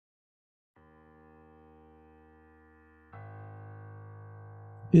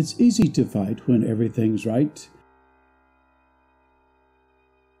It's easy to fight when everything's right,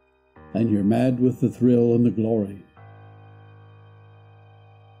 and you're mad with the thrill and the glory.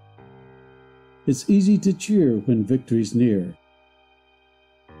 It's easy to cheer when victory's near,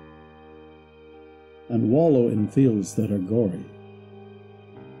 and wallow in fields that are gory.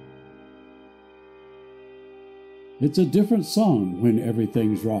 It's a different song when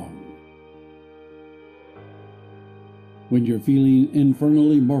everything's wrong, when you're feeling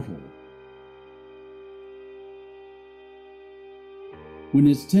infernally mortal, when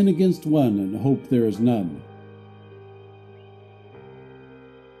it's 10 against 1 and hope there is none.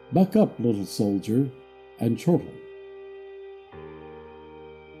 Buck up, little soldier, and chortle.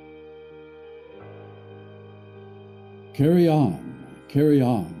 Carry on, carry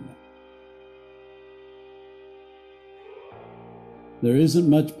on. There isn't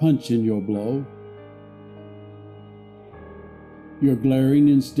much punch in your blow. You're glaring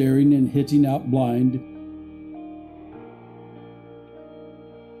and staring and hitting out blind.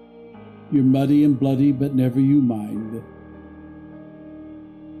 You're muddy and bloody, but never you mind.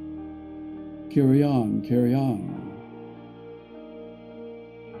 Carry on, carry on.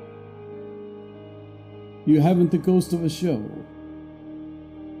 You haven't the ghost of a show.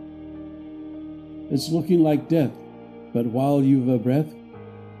 It's looking like death, but while you've a breath,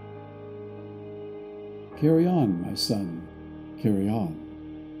 carry on, my son, carry on.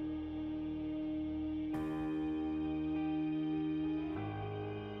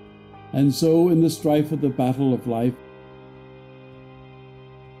 And so in the strife of the battle of life,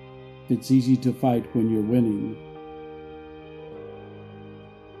 it's easy to fight when you're winning.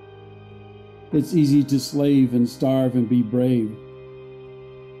 It's easy to slave and starve and be brave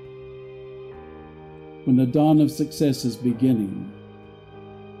when the dawn of success is beginning.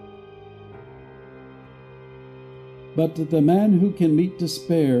 But the man who can meet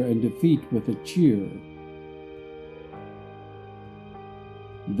despair and defeat with a cheer,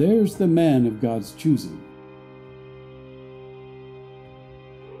 there's the man of God's choosing.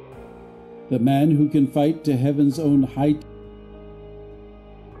 The man who can fight to heaven's own height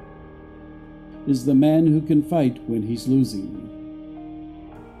is the man who can fight when he's losing.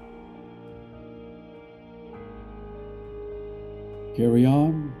 Carry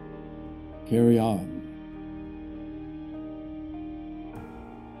on, carry on.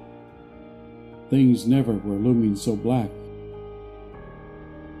 Things never were looming so black,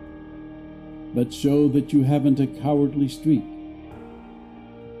 but show that you haven't a cowardly streak.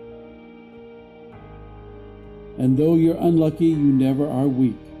 And though you're unlucky, you never are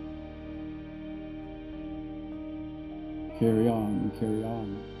weak. Carry on, carry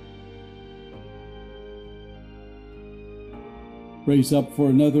on. Brace up for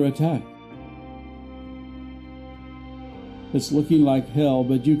another attack. It's looking like hell,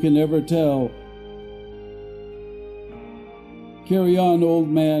 but you can never tell. Carry on, old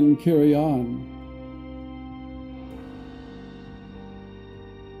man, carry on.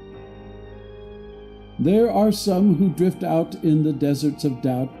 There are some who drift out in the deserts of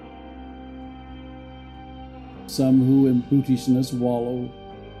doubt, some who in brutishness wallow.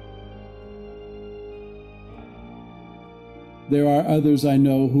 There are others I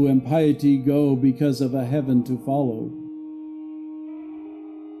know who in piety go because of a heaven to follow.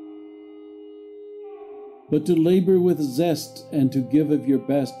 But to labor with zest and to give of your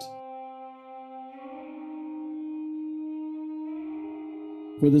best,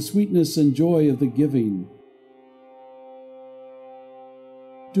 for the sweetness and joy of the giving,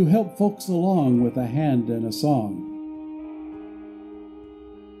 to help folks along with a hand and a song.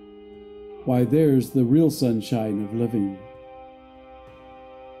 Why, there's the real sunshine of living.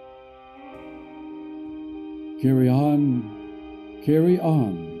 Carry on, carry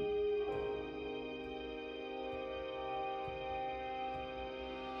on.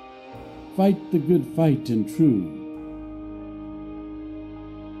 Fight the good fight and true.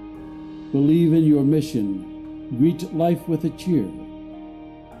 Believe in your mission. Greet life with a cheer.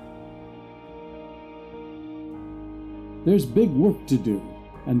 There's big work to do,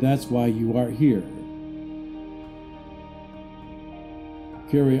 and that's why you are here.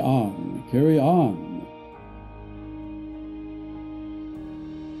 Carry on, carry on.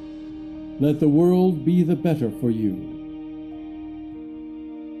 Let the world be the better for you.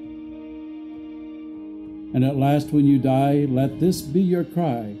 And at last when you die, let this be your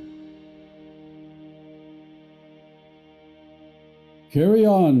cry. Carry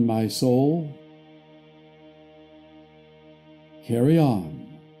on, my soul. Carry on.